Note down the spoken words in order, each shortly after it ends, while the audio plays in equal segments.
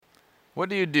What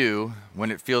do you do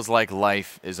when it feels like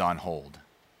life is on hold?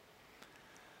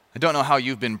 I don't know how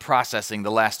you've been processing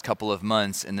the last couple of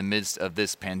months in the midst of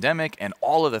this pandemic and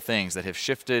all of the things that have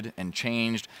shifted and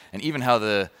changed, and even how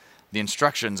the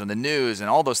instructions and the news and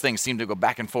all those things seem to go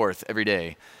back and forth every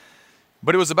day.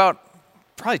 But it was about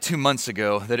probably 2 months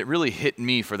ago that it really hit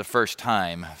me for the first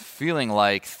time, feeling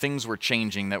like things were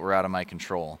changing that were out of my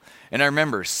control. And I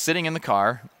remember sitting in the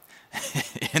car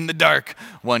in the dark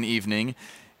one evening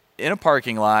in a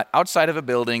parking lot outside of a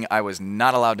building I was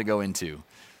not allowed to go into.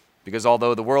 Because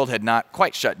although the world had not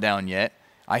quite shut down yet,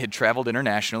 I had traveled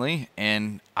internationally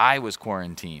and I was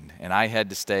quarantined and I had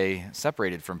to stay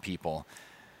separated from people.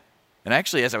 And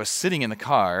actually, as I was sitting in the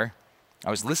car,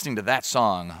 I was listening to that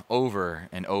song over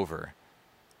and over.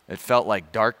 It felt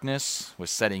like darkness was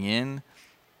setting in.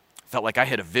 It felt like I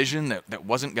had a vision that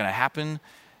wasn't going to happen.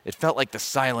 It felt like the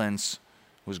silence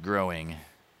was growing.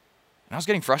 And I was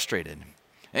getting frustrated.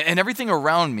 And everything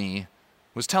around me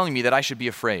was telling me that I should be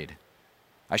afraid.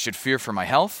 I should fear for my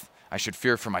health. I should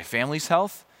fear for my family's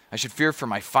health. I should fear for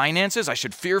my finances. I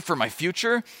should fear for my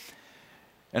future.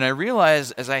 And I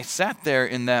realized as I sat there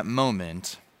in that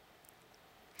moment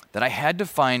that I had to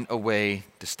find a way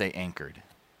to stay anchored.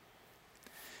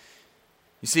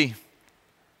 You see,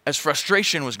 as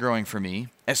frustration was growing for me,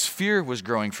 as fear was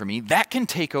growing for me, that can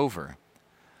take over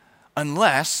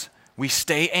unless we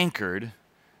stay anchored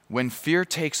when fear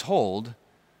takes hold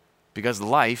because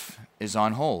life is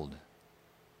on hold.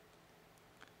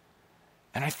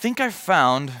 And I think I've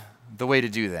found the way to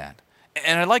do that.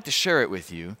 And I'd like to share it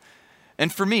with you.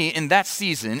 And for me, in that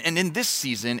season, and in this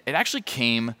season, it actually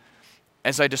came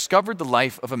as I discovered the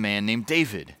life of a man named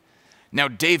David. Now,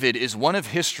 David is one of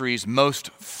history's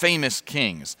most famous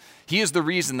kings. He is the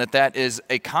reason that is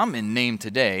a common name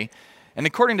today. And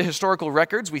according to historical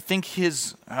records, we think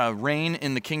his reign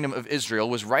in the kingdom of Israel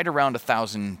was right around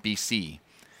 1000 BC.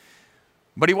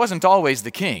 But he wasn't always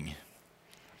the king.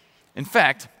 In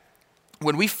fact,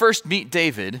 when we first meet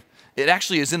David, it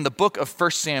actually is in the book of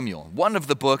 1 Samuel, one of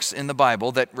the books in the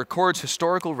Bible that records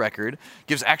historical record,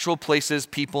 gives actual places,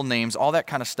 people, names, all that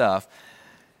kind of stuff.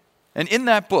 And in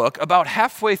that book, about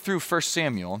halfway through 1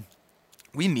 Samuel,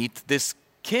 we meet this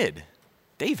kid,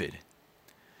 David.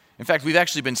 In fact, we've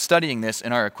actually been studying this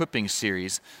in our equipping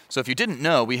series. So if you didn't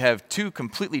know, we have 2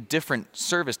 completely different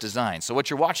service designs. So what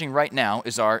you're watching right now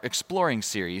is our exploring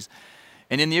series.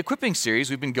 And in the equipping series,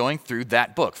 we've been going through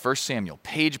that book, 1 Samuel,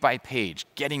 page by page,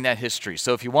 getting that history.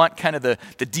 So if you want kind of the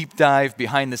deep dive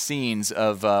behind the scenes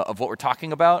of what we're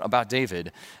talking about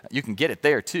David, you can get it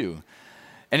there too.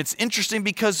 And it's interesting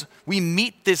because we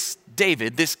meet this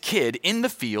David, this kid, in the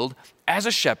field as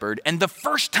a shepherd, and the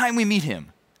first time we meet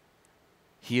him,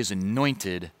 he is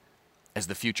anointed as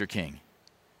the future king.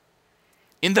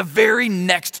 In the very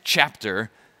next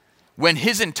chapter, when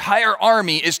his entire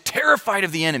army is terrified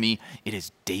of the enemy, it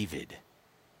is David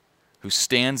who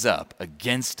stands up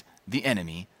against the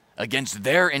enemy, against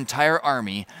their entire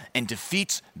army, and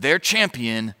defeats their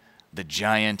champion, the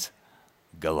giant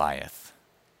Goliath.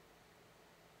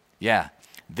 Yeah,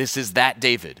 this is that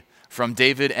David, from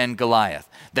David and Goliath.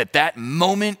 That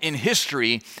moment in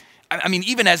history, I mean,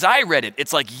 even as I read it,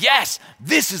 it's like, yes,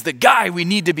 this is the guy we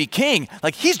need to be king.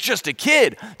 Like, he's just a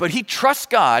kid, but he trusts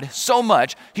God so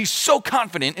much, he's so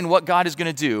confident in what God is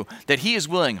going to do, that he is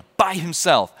willing by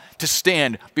himself to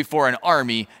stand before an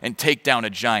army and take down a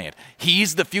giant.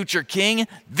 He's the future king.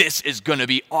 This is going to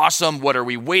be awesome. What are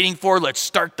we waiting for? Let's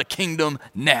start the kingdom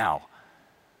now.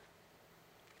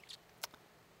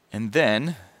 And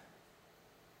then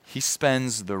he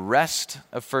spends the rest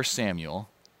of 1 Samuel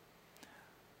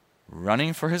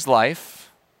running for his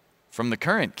life from the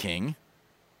current king,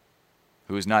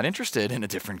 who is not interested in a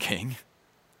different king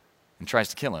and tries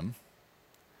to kill him,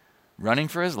 running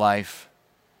for his life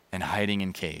and hiding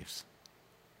in caves.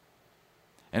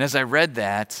 And as I read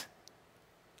that,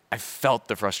 I felt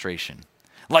the frustration.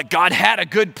 Like God had a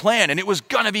good plan and it was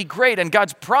going to be great and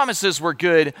God's promises were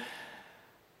good.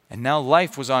 And now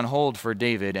life was on hold for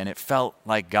David and it felt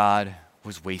like God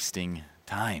was wasting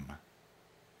time.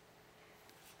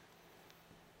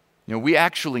 You know, we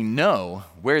actually know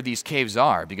where these caves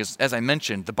are because, as I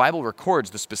mentioned, the Bible records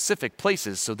the specific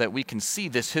places so that we can see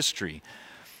this history.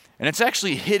 And it's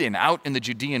actually hidden out in the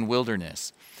Judean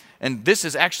wilderness. And this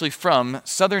is actually from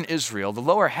southern Israel. The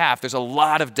lower half, there's a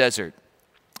lot of desert.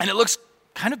 And it looks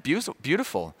kind of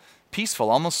beautiful, peaceful,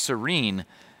 almost serene.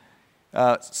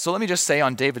 So let me just say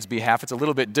on David's behalf, it's a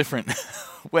little bit different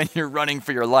when you're running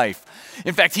for your life.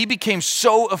 In fact, he became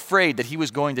so afraid that he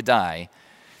was going to die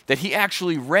that he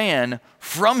actually ran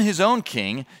from his own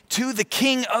king to the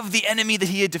king of the enemy that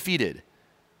he had defeated,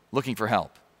 looking for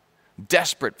help.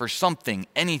 desperate for something,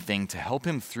 anything to help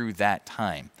him through that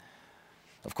time.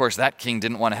 Of course, that king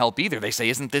didn't want to help either. They say,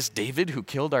 "Isn't this David who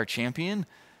killed our champion?"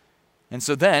 And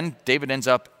so then David ends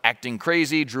up acting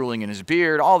crazy, drooling in his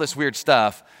beard, all this weird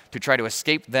stuff to try to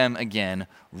escape them again,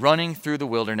 running through the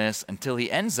wilderness until he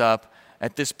ends up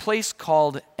at this place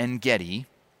called En-Gedi,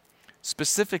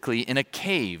 specifically in a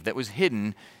cave that was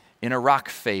hidden in a rock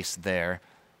face there,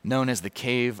 known as the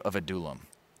Cave of Adullam.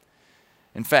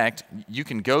 In fact, you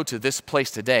can go to this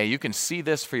place today, you can see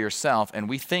this for yourself, and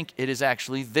we think it is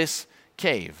actually this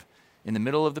cave in the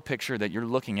middle of the picture that you're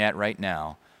looking at right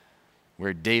now,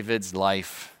 where David's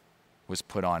life was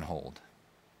put on hold.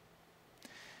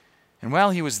 And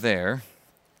while he was there,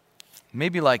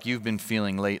 maybe like you've been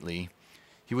feeling lately,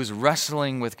 he was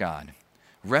wrestling with God,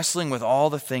 wrestling with all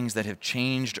the things that have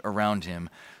changed around him,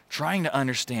 trying to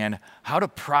understand how to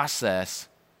process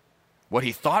what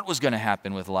he thought was going to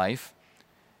happen with life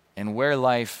and where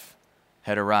life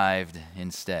had arrived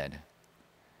instead.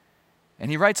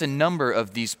 And he writes a number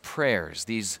of these prayers,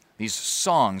 these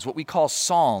songs, what we call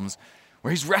psalms,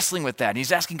 where he's wrestling with that. And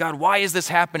he's asking God, why is this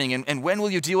happening? And when will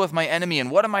you deal with my enemy?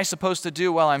 And what am I supposed to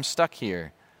do while I'm stuck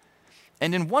here?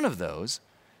 And in one of those,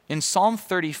 in Psalm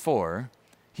 34,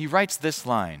 he writes this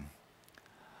line: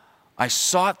 "I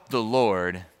sought the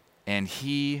Lord, and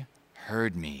he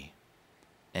heard me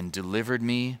and delivered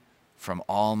me from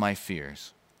all my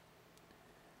fears."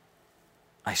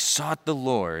 I sought the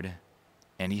Lord,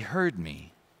 and he heard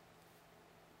me.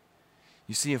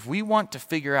 You see, if we want to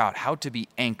figure out how to be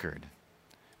anchored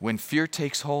when fear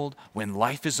takes hold, when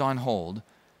life is on hold,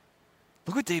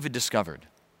 look what David discovered.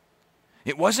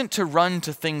 It wasn't to run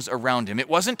to things around him. It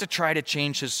wasn't to try to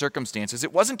change his circumstances.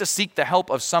 It wasn't to seek the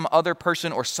help of some other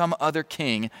person or some other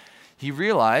king. He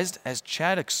realized, as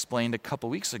Chad explained a couple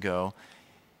weeks ago,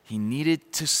 he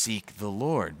needed to seek the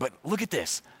Lord. But look at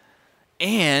this.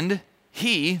 And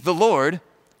he, the Lord,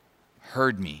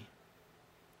 heard me.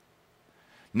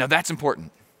 Now that's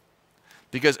important,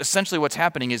 because essentially what's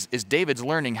happening is David's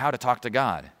learning how to talk to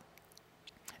God.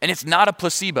 And it's not a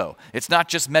placebo. It's not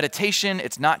just meditation.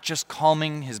 It's not just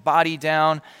calming his body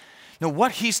down. No,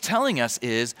 what he's telling us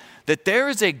is that there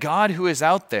is a God who is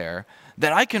out there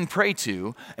that I can pray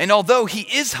to, and although he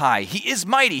is high, he is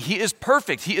mighty, he is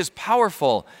perfect, he is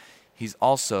powerful, he's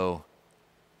also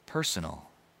personal.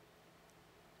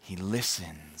 He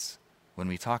listens when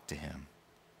we talk to him.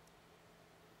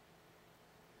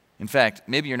 In fact,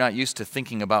 maybe you're not used to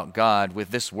thinking about God with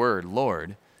this word,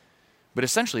 Lord, but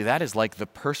essentially that is like the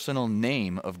personal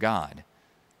name of God.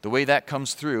 The way that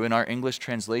comes through in our English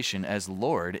translation as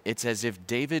Lord, it's as if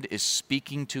David is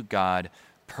speaking to God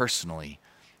personally,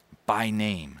 by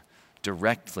name,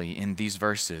 directly in these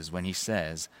verses when he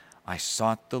says, "I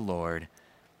sought the Lord,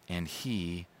 and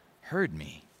he heard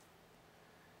me."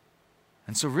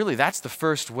 And so really that's the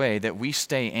first way that we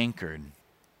stay anchored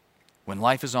when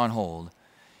life is on hold,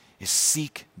 is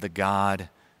seek the God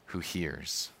who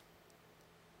hears.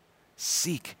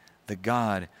 Seek the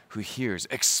God who hears.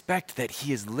 Expect that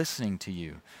he is listening to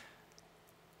you.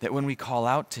 That when we call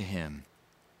out to him,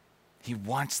 he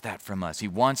wants that from us. He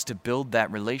wants to build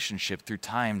that relationship through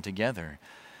time together.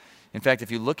 In fact, if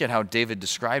you look at how David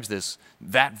describes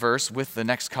that verse with the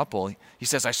next couple, he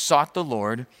says, "I sought the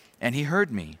Lord, and he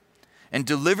heard me, and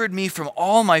delivered me from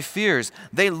all my fears.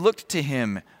 They looked to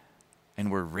him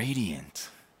and were radiant,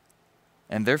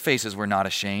 and their faces were not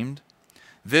ashamed.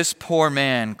 This poor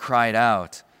man cried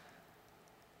out,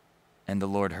 and the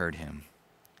Lord heard him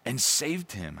and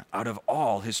saved him out of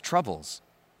all his troubles."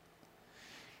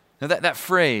 Now that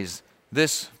phrase,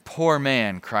 "this poor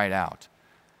man cried out,"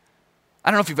 I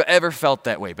don't know if you've ever felt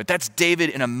that way, but that's David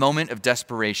in a moment of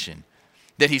desperation,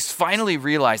 that he's finally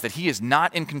realized that he is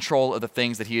not in control of the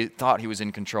things that he thought he was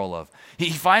in control of.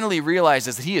 He finally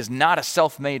realizes that he is not a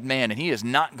self-made man and he is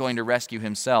not going to rescue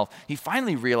himself. He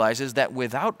finally realizes that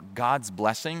without God's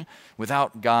blessing,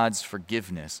 without God's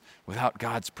forgiveness, without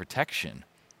God's protection,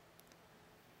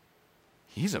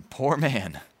 he's a poor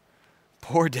man.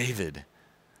 Poor David.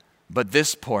 But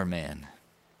this poor man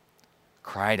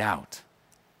cried out,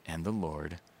 and the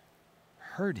Lord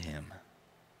heard him.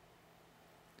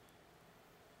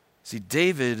 See,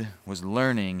 David was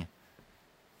learning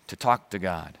to talk to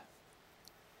God.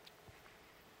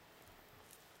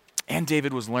 And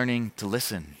David was learning to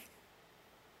listen.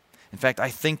 In fact, I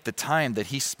think the time that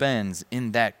he spends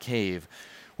in that cave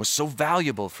was so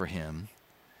valuable for him,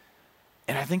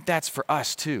 and I think that's for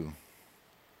us too.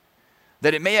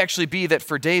 That it may actually be that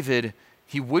for David,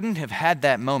 he wouldn't have had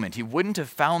that moment. He wouldn't have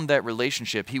found that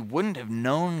relationship. He wouldn't have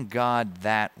known God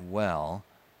that well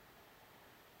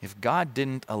if God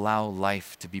didn't allow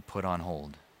life to be put on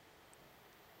hold.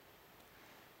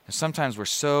 Sometimes we're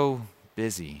so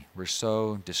busy, we're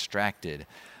so distracted.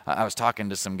 I was talking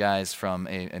to some guys from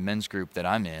a men's group that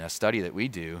I'm in, a study that we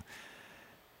do,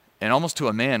 and almost to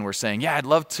a man we're saying, yeah, I'd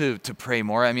love to pray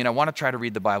more. I mean, I want to try to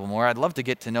read the Bible more. I'd love to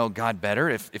get to know God better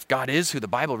if God is who the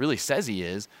Bible really says he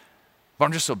is, but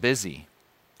I'm just so busy.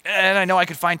 And I know I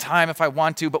could find time if I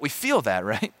want to, but we feel that,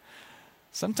 right?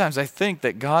 Sometimes I think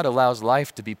that God allows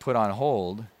life to be put on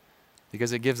hold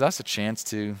because it gives us a chance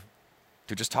to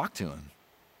just talk to him.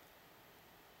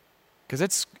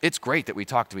 Because it's great that we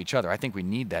talk to each other. I think we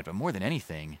need that. But more than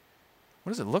anything,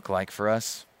 what does it look like for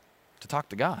us to talk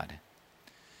to God?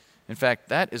 In fact,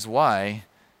 that is why,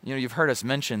 you've heard us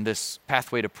mention this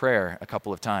pathway to prayer a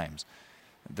couple of times.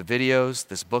 The videos,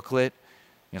 this booklet.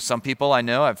 Some people I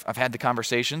know, I've had the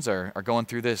conversations, are going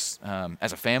through this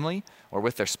as a family or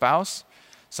with their spouse.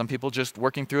 Some people just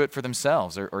working through it for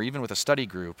themselves or even with a study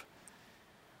group.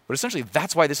 But essentially,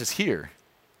 that's why this is here,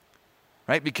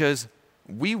 right? Because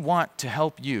we want to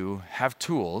help you have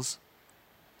tools,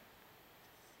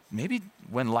 maybe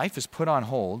when life is put on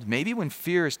hold, maybe when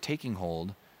fear is taking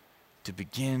hold, to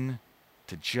begin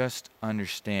to just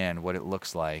understand what it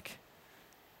looks like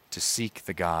to seek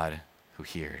the God who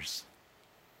hears.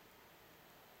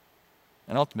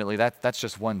 And ultimately, that's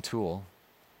just one tool.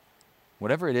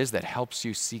 Whatever it is that helps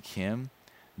you seek him,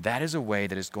 that is a way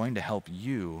that is going to help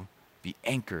you be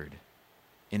anchored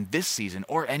in this season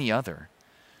or any other.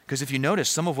 Because if you notice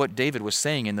some of what David was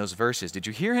saying in those verses, did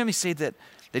you hear him? He said that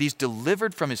he's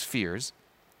delivered from his fears,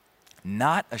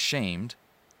 not ashamed,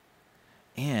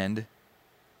 and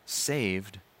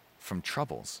saved from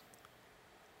troubles.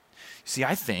 See,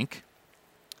 I think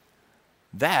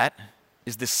that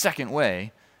is the second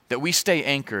way that we stay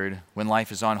anchored when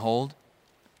life is on hold.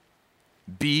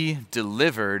 Be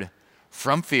delivered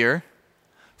from fear,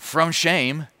 from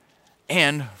shame,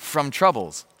 and from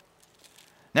troubles.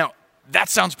 Now, that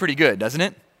sounds pretty good, doesn't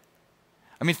it?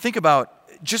 I mean, think about,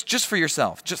 just for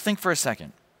yourself, just think for a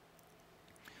second.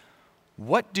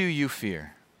 What do you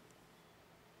fear?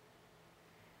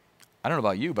 I don't know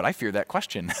about you, but I fear that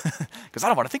question because I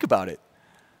don't want to think about it.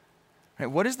 Right?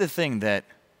 What is the thing that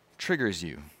triggers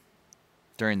you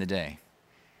during the day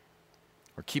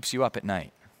or keeps you up at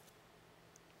night?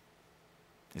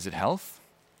 Is it health?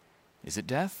 Is it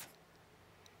death?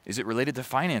 Is it related to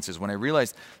finances when I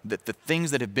realize that the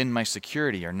things that have been my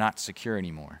security are not secure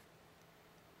anymore?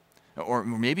 Or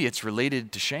maybe it's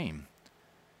related to shame.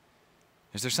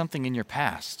 Is there something in your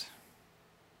past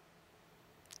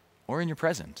or in your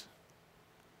present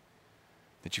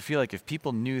that you feel like if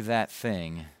people knew that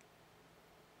thing,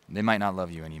 they might not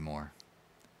love you anymore?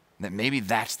 That maybe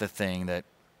that's the thing that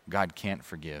God can't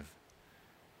forgive.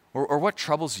 Or what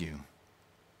troubles you?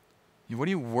 What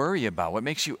do you worry about? What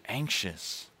makes you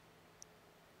anxious?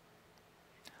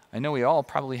 I know we all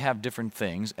probably have different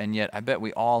things, and yet I bet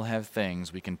we all have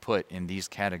things we can put in these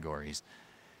categories.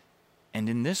 And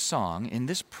in this song, in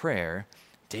this prayer,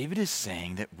 David is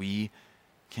saying that we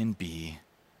can be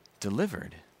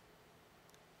delivered.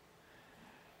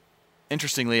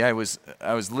 Interestingly, I was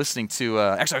listening to,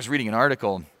 I was reading an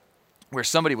article where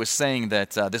somebody was saying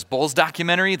that this Bulls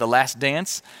documentary, The Last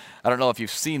Dance, I don't know if you've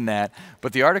seen that,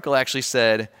 but the article actually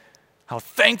said how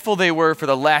thankful they were for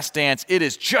The Last Dance. It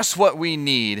is just what we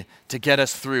need to get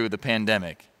us through the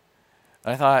pandemic.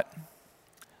 I thought,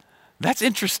 that's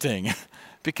interesting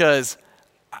because,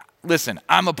 listen,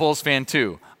 I'm a Bulls fan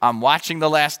too. I'm watching The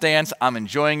Last Dance, I'm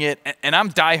enjoying it, and I'm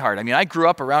diehard. I mean, I grew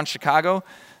up around Chicago.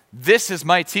 This is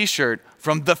my t-shirt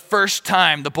from the first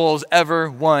time the Bulls ever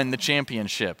won the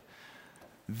championship.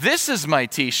 This is my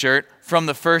t-shirt from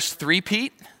the first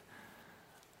three-peat.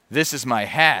 This is my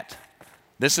hat.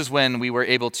 This is when we were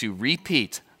able to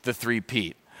repeat the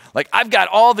three-peat. Like, I've got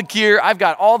all the gear, I've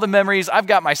got all the memories, I've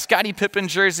got my Scottie Pippen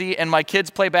jersey, and my kids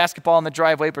play basketball in the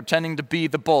driveway pretending to be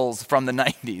the Bulls from the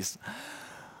 90s.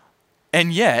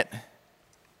 And yet,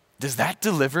 does that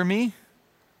deliver me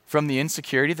from the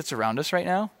insecurity that's around us right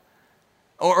now?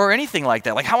 Or anything like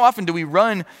that? Like, how often do we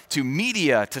run to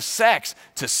media, to sex,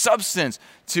 to substance,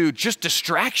 to just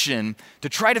distraction to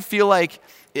try to feel like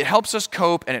it helps us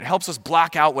cope and it helps us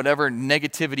block out whatever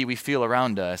negativity we feel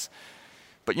around us?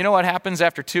 But you know what happens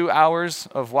after 2 hours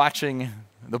of watching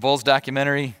the Bulls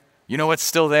documentary? You know what's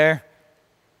still there?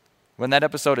 When that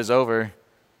episode is over,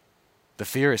 the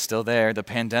fear is still there. The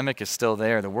pandemic is still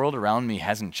there. The world around me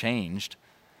hasn't changed.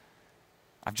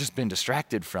 I've just been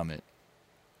distracted from it.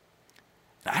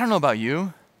 I don't know about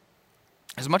you.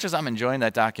 As much as I'm enjoying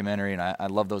that documentary and I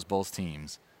love those Bulls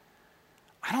teams,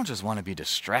 I don't just want to be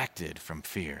distracted from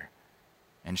fear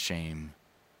and shame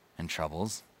and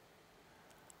troubles.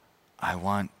 I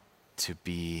want to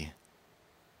be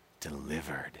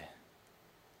delivered.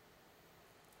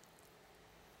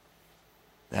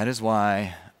 That is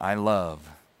why I love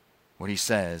what he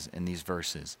says in these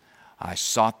verses. I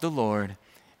sought the Lord,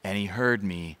 and he heard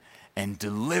me and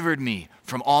delivered me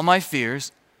from all my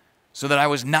fears, so that I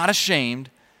was not ashamed,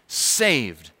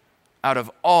 saved out of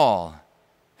all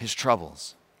his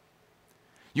troubles.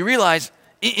 You realize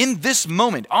in this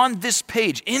moment, on this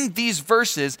page, in these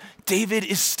verses, David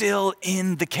is still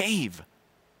in the cave.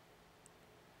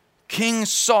 King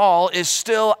Saul is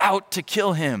still out to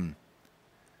kill him.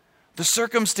 The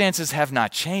circumstances have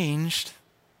not changed.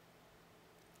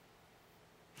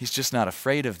 He's just not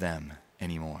afraid of them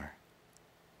anymore.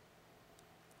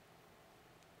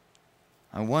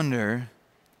 I wonder,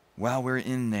 while we're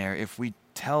in there, if we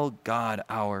tell God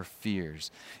our fears,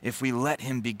 if we let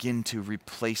him begin to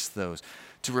replace those,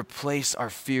 to replace our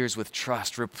fears with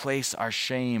trust, replace our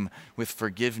shame with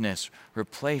forgiveness,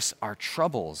 replace our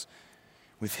troubles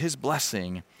with his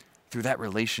blessing through that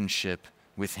relationship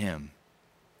with him.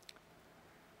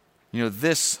 You know,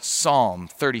 this Psalm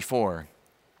 34,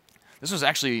 this was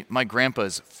actually my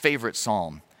grandpa's favorite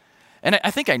psalm. And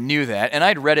I think I knew that, and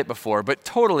I'd read it before, but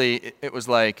totally it was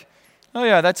like, oh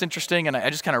yeah, that's interesting, and I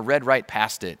just kind of read right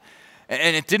past it.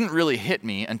 And it didn't really hit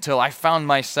me until I found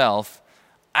myself,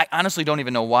 I honestly don't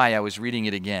even know why I was reading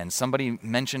it again. Somebody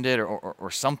mentioned it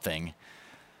or something,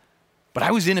 but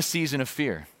I was in a season of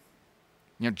fear.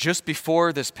 You know, just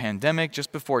before this pandemic,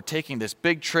 just before taking this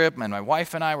big trip, and my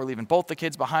wife and I were leaving both the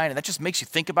kids behind, and that just makes you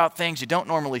think about things you don't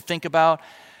normally think about.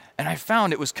 And I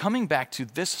found it was coming back to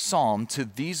this psalm, to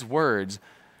these words,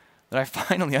 that I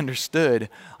finally understood,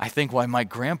 I think, why my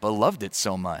grandpa loved it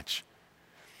so much.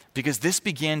 Because this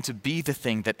began to be the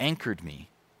thing that anchored me.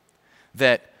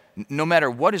 That no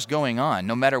matter what is going on,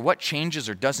 no matter what changes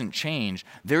or doesn't change,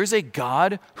 there is a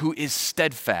God who is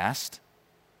steadfast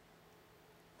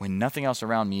when nothing else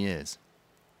around me is.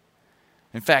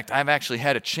 In fact, I've actually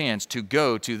had a chance to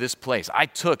go to this place. I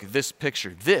took this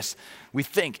picture. This, we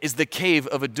think, is the cave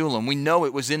of Adullam. We know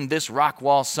it was in this rock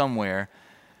wall somewhere.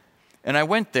 And I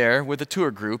went there with a tour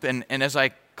group, and as I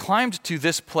climbed to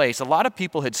this place, a lot of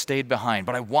people had stayed behind,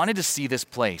 but I wanted to see this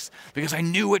place because I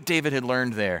knew what David had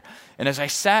learned there. And as I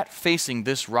sat facing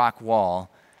this rock wall,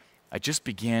 I just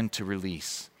began to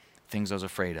release things I was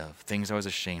afraid of, things I was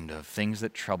ashamed of, things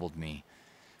that troubled me,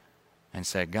 and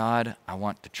said, God, I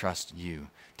want to trust you,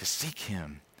 to seek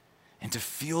him, and to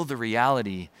feel the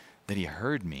reality that he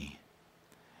heard me.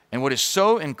 And what is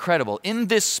so incredible, in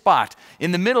this spot,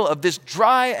 in the middle of this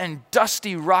dry and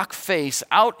dusty rock face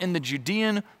out in the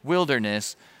Judean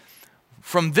wilderness,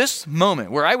 from this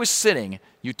moment where I was sitting,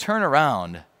 you turn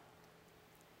around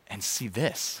and see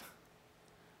this.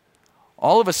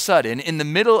 All of a sudden, in the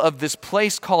middle of this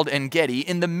place called En-Gedi,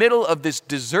 in the middle of this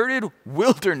deserted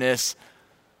wilderness,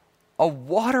 a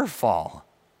waterfall.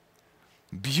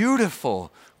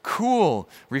 Beautiful, cool,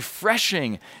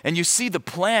 refreshing, and you see the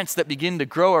plants that begin to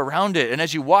grow around it. And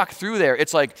as you walk through there,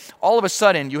 it's like all of a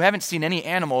sudden you haven't seen any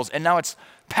animals, and now it's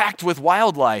packed with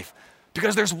wildlife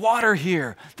because there's water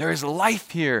here, there is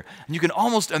life here. And you can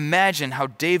almost imagine how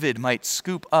David might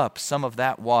scoop up some of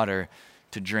that water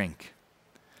to drink.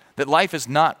 That life is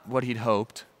not what he'd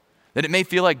hoped, that it may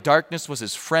feel like darkness was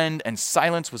his friend and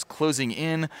silence was closing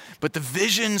in, but the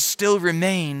vision still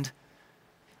remained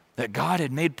that God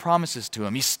had made promises to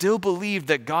him. He still believed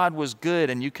that God was good,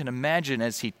 and you can imagine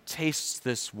as he tastes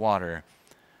this water,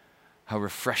 how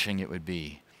refreshing it would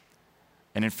be.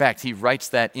 And in fact, he writes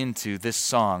that into this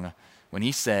song when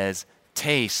he says,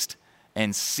 taste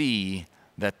and see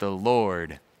that the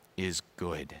Lord is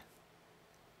good.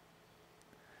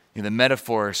 The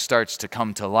metaphor starts to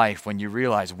come to life when you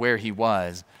realize where he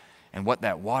was and what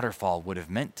that waterfall would have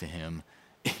meant to him,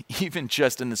 even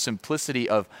just in the simplicity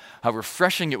of how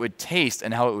refreshing it would taste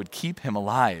and how it would keep him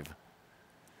alive.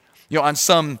 You know, on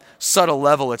some subtle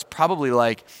level, it's probably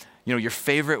like, you know, your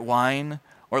favorite wine,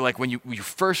 or like when you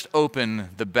first open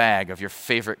the bag of your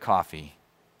favorite coffee.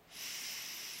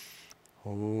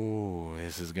 Oh,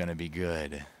 this is going to be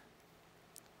good.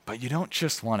 But you don't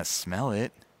just want to smell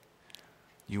it.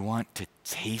 You want to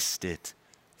taste it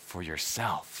for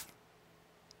yourself.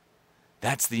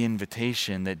 That's the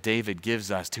invitation that David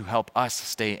gives us to help us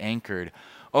stay anchored.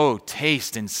 Oh,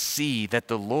 taste and see that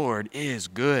the Lord is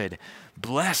good.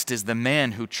 Blessed is the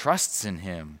man who trusts in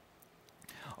him.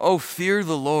 Oh, fear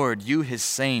the Lord, you his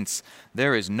saints.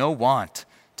 There is no want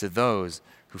to those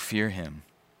who fear him.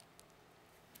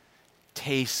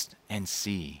 Taste and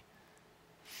see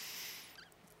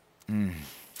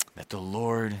that the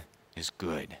Lord is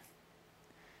good.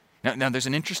 Now, there's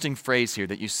an interesting phrase here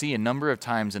that you see a number of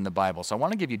times in the Bible. So I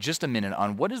want to give you just a minute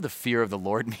on what does the fear of the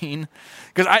Lord mean?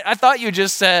 Because I thought you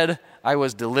just said, I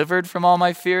was delivered from all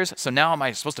my fears, so now am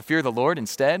I supposed to fear the Lord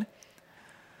instead?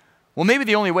 Well, maybe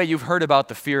the only way you've heard about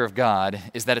the fear of God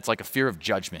is that it's like a fear of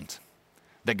judgment,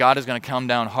 that God is going to come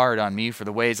down hard on me for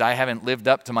the ways I haven't lived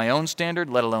up to my own standard,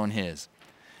 let alone his.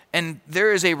 And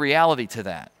there is a reality to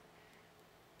that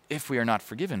if we are not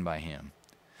forgiven by him.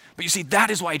 But you see, that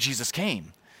is why Jesus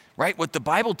came, right? What the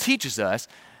Bible teaches us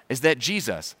is that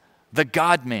Jesus, the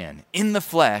God-man in the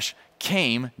flesh,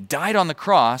 came, died on the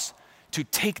cross to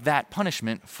take that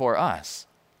punishment for us.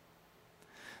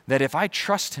 That if I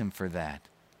trust him for that,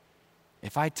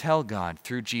 if I tell God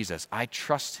through Jesus, I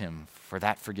trust him for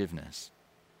that forgiveness,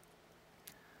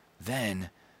 then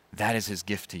that is his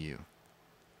gift to you.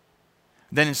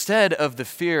 Then instead of the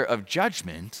fear of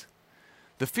judgment,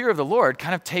 the fear of the Lord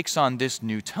kind of takes on this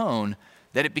new tone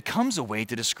that it becomes a way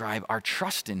to describe our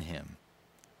trust in him.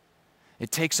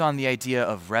 It takes on the idea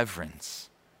of reverence,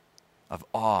 of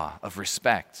awe, of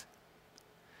respect.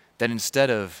 That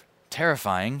instead of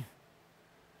terrifying,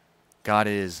 God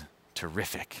is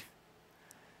terrific.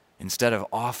 Instead of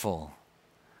awful,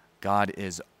 God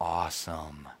is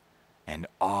awesome and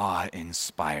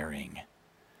awe-inspiring.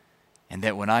 And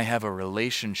that when I have a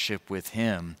relationship with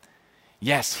him,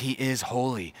 yes, he is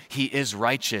holy, he is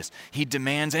righteous, he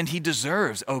demands and he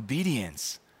deserves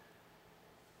obedience.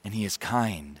 And he is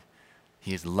kind,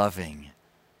 he is loving,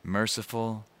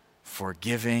 merciful,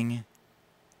 forgiving,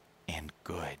 and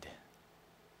good.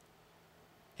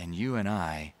 And you and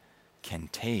I can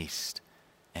taste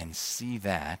and see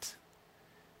that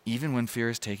even when fear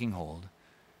is taking hold,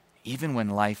 even when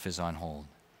life is on hold.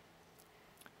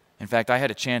 In fact, I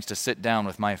had a chance to sit down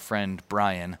with my friend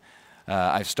Brian.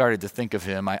 I've started to think of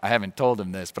him, I haven't told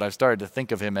him this, but I've started to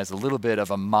think of him as a little bit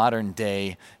of a modern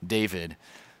day David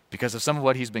because of some of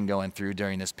what he's been going through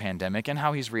during this pandemic and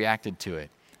how he's reacted to it.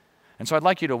 And so I'd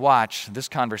like you to watch this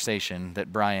conversation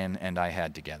that Brian and I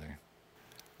had together.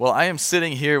 Well, I am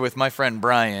sitting here with my friend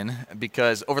Brian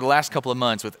because over the last couple of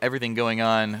months with everything going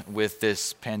on with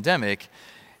this pandemic,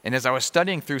 and as I was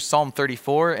studying through Psalm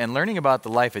 34 and learning about the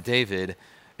life of David,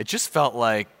 it just felt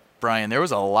like, Brian, there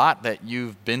was a lot that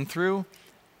you've been through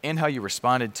and how you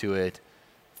responded to it.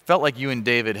 Felt like you and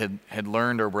David had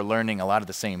learned or were learning a lot of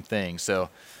the same things. So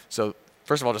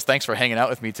first of all, just thanks for hanging out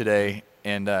with me today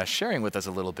and sharing with us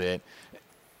a little bit.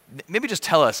 Maybe just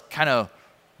tell us kind of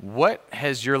what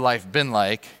has your life been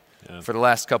like for the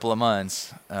last couple of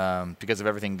months because of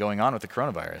everything going on with the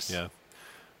coronavirus? Yeah.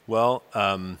 Well,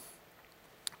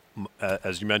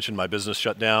 as you mentioned, my business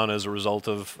shut down as a result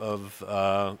of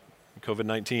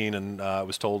COVID-19, and I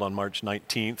was told on March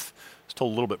 19th. I was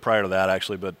told a little bit prior to that,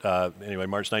 actually, but anyway,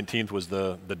 March 19th was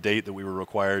the date that we were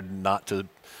required not to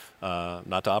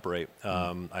operate.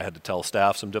 I had to tell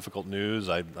staff some difficult news.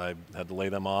 I had to lay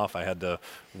them off. I had to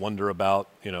wonder about,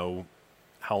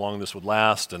 how long this would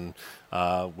last, and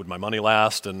would my money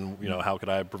last, and how could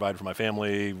I provide for my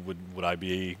family? Would I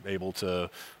be able to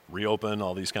reopen?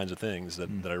 All these kinds of things that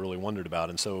I really wondered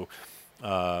about. And so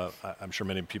I'm sure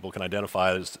many people can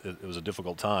identify as it was a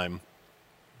difficult time,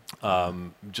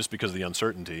 just because of the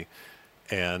uncertainty.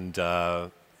 And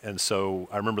so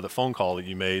I remember the phone call that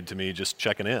you made to me, just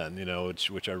checking in,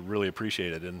 which I really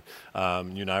appreciated. And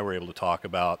you and I were able to talk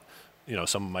about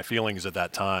some of my feelings at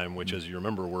that time, which, as you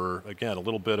remember, were, again, a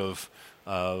little bit of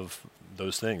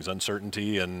those things,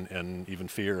 uncertainty and even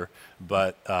fear,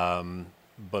 but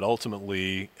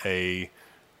ultimately a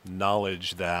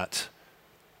knowledge that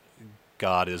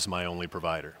God is my only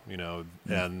provider,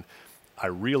 and I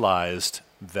realized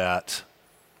that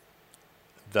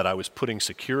I was putting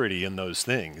security in those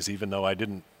things, even though I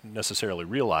didn't necessarily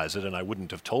realize it, and I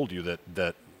wouldn't have told you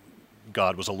that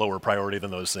God was a lower priority than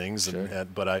those things. Sure.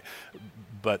 But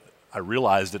I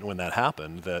realized it when that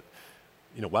happened, that,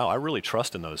 wow, I really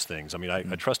trust in those things. I mean, I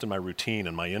trust in my routine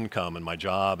and my income and my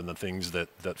job and the things that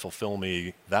fulfill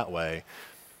me that way.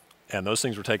 And those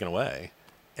things were taken away.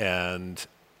 And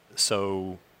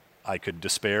so I could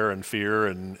despair and fear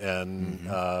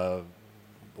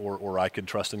or I could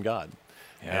trust in God.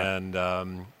 Yeah.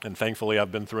 And thankfully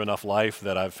I've been through enough life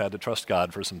that I've had to trust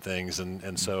God for some things.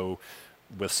 And so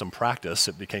with some practice,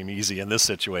 it became easy in this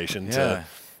situation to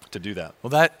do that.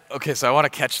 Well, so I want to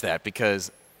catch that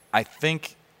because I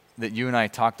think that you and I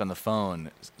talked on the phone,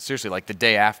 seriously, like the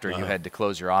day after you had to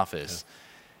close your office.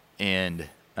 Yeah.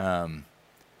 And,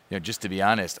 just to be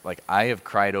honest, like I have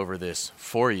cried over this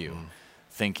for you,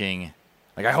 thinking,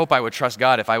 like, I hope I would trust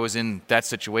God if I was in that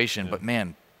situation, but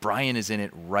man, Brian is in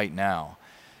it right now.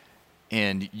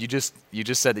 And you just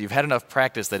said that you've had enough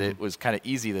practice that it was kind of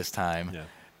easy this time. Yeah.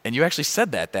 And you actually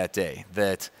said that day,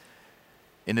 that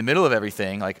in the middle of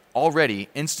everything, like already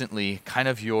instantly kind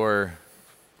of your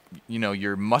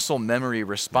muscle memory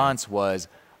response was,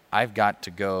 I've got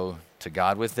to go to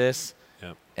God with this.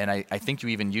 Yep. And I think you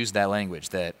even used that language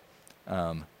that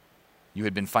you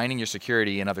had been finding your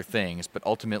security in other things, but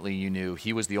ultimately you knew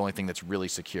he was the only thing that's really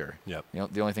secure. Yep. You know,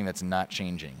 the only thing that's not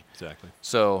changing. Exactly.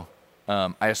 So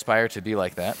I aspire to be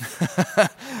like that.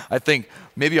 I think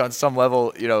maybe on some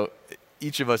level, you know,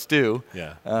 each of us do.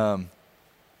 Yeah.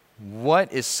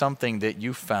 What is something that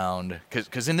you found?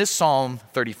 Because in this Psalm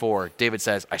 34, David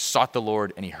says, I sought the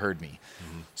Lord and he heard me.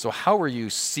 Mm-hmm. So how were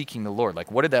you seeking the Lord? Like,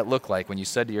 what did that look like when you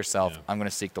said to yourself, I'm going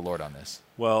to seek the Lord on this?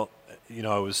 Well, you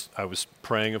know, I was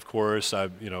praying, of course.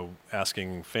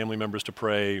 Asking family members to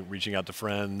pray, reaching out to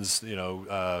friends.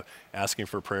 Asking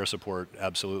for prayer support.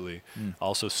 Absolutely.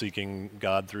 Also seeking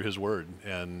God through His Word,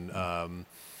 and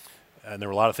there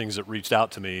were a lot of things that reached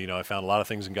out to me. You know, I found a lot of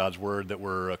things in God's Word that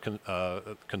were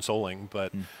consoling.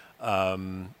 But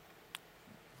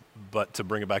to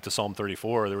bring it back to Psalm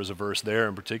 34, there was a verse there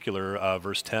in particular,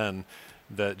 verse 10,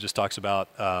 that just talks about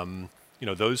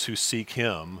those who seek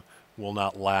Him will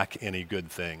not lack any good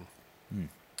thing.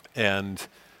 And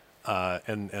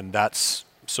that's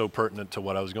so pertinent to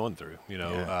what I was going through,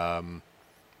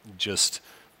 just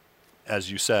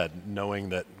as you said, knowing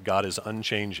that God is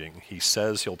unchanging. He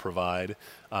says He'll provide.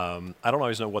 I don't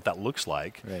always know what that looks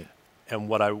like. Right. And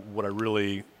what I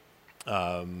really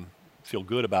feel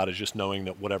good about is just knowing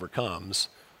that whatever comes,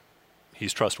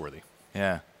 He's trustworthy.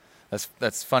 Yeah.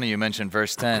 That's funny you mentioned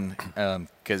verse 10,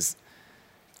 because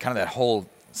kind of that whole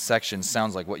section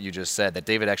sounds like what you just said, that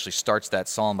David actually starts that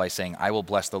psalm by saying, I will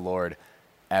bless the Lord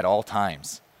at all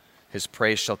times. His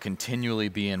praise shall continually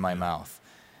be in my mouth.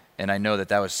 And I know that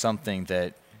that was something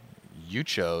that you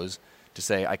chose to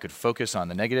say, I could focus on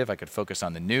the negative, I could focus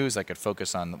on the news, I could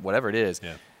focus on whatever it is,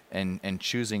 and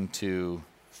choosing to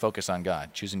focus on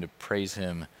God, choosing to praise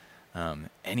Him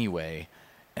anyway.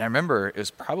 And I remember it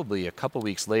was probably a couple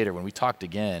weeks later when we talked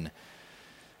again,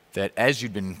 that as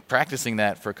you'd been practicing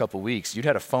that for a couple weeks, you'd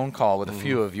had a phone call with a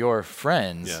few of your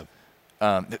friends.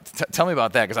 Yeah. Tell me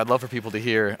about that, because I'd love for people to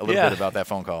hear a little bit about that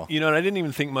phone call. You know, and I didn't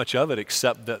even think much of it,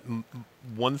 except that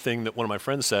one thing that one of my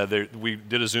friends said, we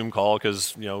did a Zoom call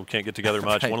because, can't get together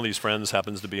much. Right. One of these friends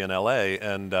happens to be in L.A.,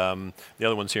 and the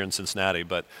other one's here in Cincinnati.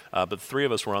 But the three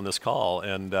of us were on this call,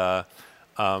 and the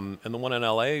one in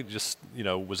L.A. just,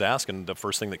 was asking. The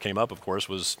first thing that came up, of course,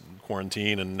 was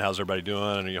quarantine and how's everybody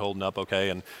doing and are you holding up okay?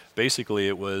 And basically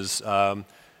it was,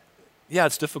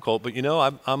 it's difficult, but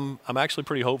I'm actually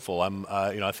pretty hopeful.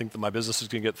 I think that my business is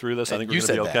going to get through this. I think we're going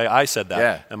to be okay. I said that,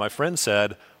 yeah. And my friend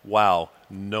said, "Wow,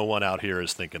 no one out here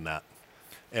is thinking that."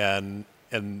 And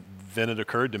then it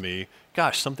occurred to me,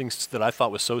 gosh, something that I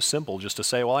thought was so simple, just to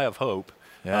say, "Well, I have hope."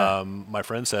 Yeah. My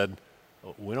friend said,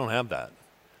 "We don't have that."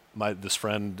 This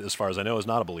friend, as far as I know, is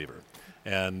not a believer,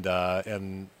 and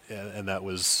that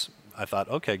was, I thought,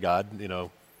 okay, God,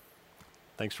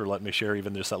 thanks for letting me share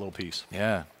even just that little piece.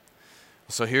 Yeah.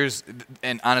 So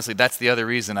and honestly, that's the other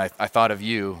reason I thought of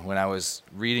you when I was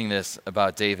reading this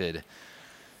about David,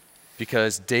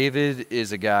 because David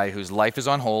is a guy whose life is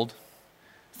on hold.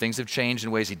 Things have changed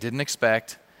in ways he didn't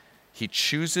expect. He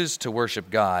chooses to worship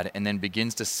God and then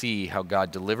begins to see how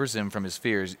God delivers him from his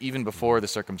fears even before the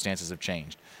circumstances have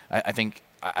changed. I think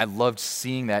I loved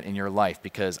seeing that in your life,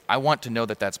 because I want to know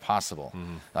that that's possible.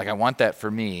 Mm-hmm. Like, I want that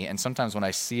for me, and sometimes when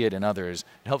I see it in others,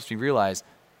 it helps me realize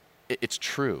it's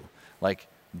true. Like,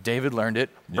 David learned it,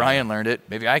 Brian learned it,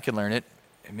 maybe I can learn it,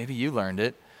 and maybe you learned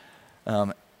it.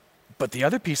 But the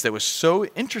other piece that was so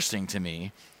interesting to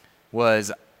me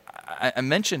was I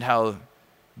mentioned how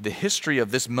the history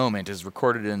of this moment is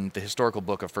recorded in the historical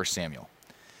book of 1 Samuel.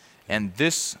 And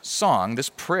this song, this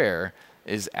prayer,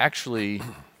 is actually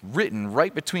written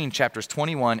right between chapters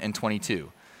 21 and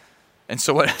 22. And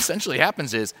so what essentially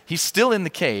happens is he's still in the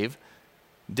cave.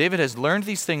 David has learned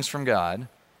these things from God.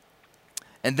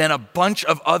 And then a bunch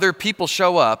of other people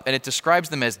show up, and it describes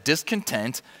them as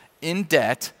discontent, in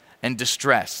debt, and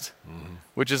distressed. Mm-hmm.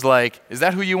 Which is like, is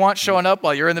that who you want showing up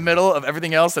while you're in the middle of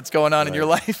everything else that's going on in your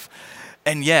life?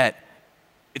 And yet,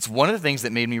 it's one of the things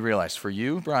that made me realize, for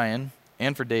you, Brian,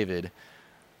 and for David,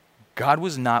 God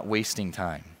was not wasting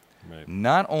time. Right.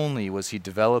 Not only was He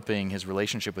developing His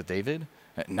relationship with David,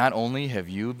 not only have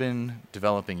you been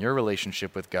developing your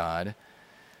relationship with God,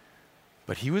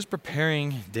 but He was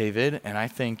preparing David, and I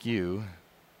think you,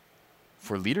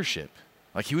 for leadership.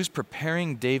 Like, He was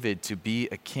preparing David to be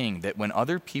a king, that when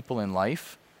other people in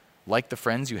life, like the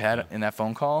friends you had in that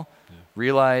phone call,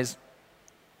 realize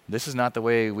this is not the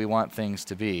way we want things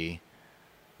to be,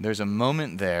 there's a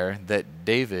moment there that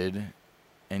David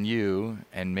and you,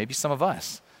 and maybe some of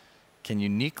us, can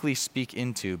uniquely speak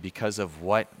into because of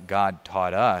what God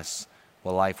taught us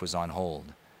while life was on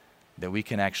hold, that we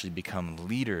can actually become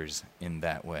leaders in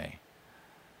that way.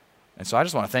 And so I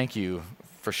just want to thank you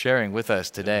for sharing with us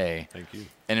today. Thank you.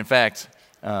 And in fact,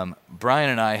 Brian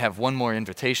and I have one more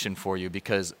invitation for you,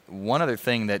 because one other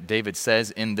thing that David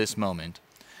says in this moment,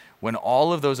 when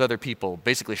all of those other people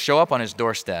basically show up on his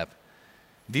doorstep,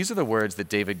 these are the words that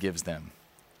David gives them.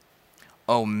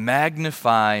 Oh,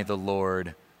 magnify the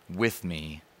Lord with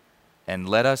me, and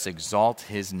let us exalt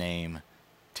his name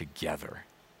together.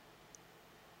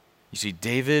 You see,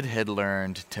 David had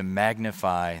learned to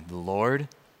magnify the Lord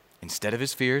instead of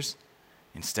his fears,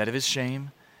 instead of his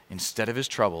shame, instead of his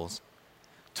troubles,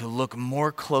 to look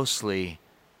more closely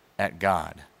at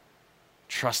God,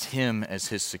 trust him as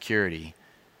his security.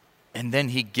 And then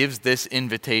he gives this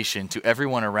invitation to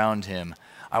everyone around him.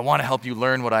 I want to help you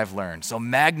learn what I've learned. So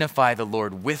magnify the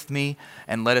Lord with me,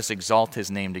 and let us exalt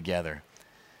his name together.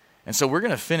 And so we're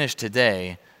going to finish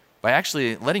today by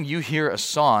actually letting you hear a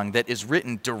song that is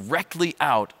written directly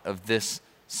out of this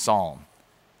psalm.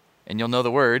 And you'll know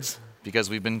the words because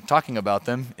we've been talking about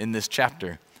them in this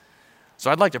chapter. So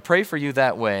I'd like to pray for you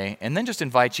that way, and then just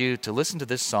invite you to listen to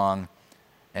this song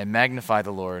and magnify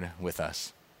the Lord with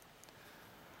us.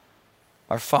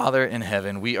 Our Father in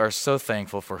heaven, we are so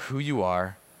thankful for who you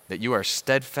are, that you are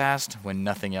steadfast when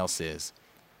nothing else is.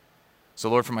 So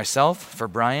Lord, for myself, for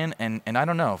Brian, and I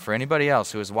don't know, for anybody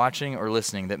else who is watching or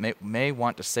listening that may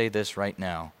want to say this right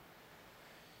now,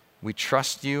 we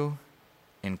trust you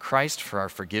in Christ for our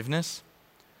forgiveness.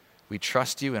 We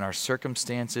trust you in our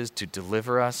circumstances to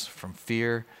deliver us from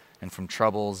fear and from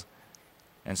troubles.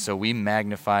 And so we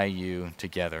magnify you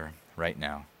together right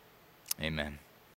now. Amen.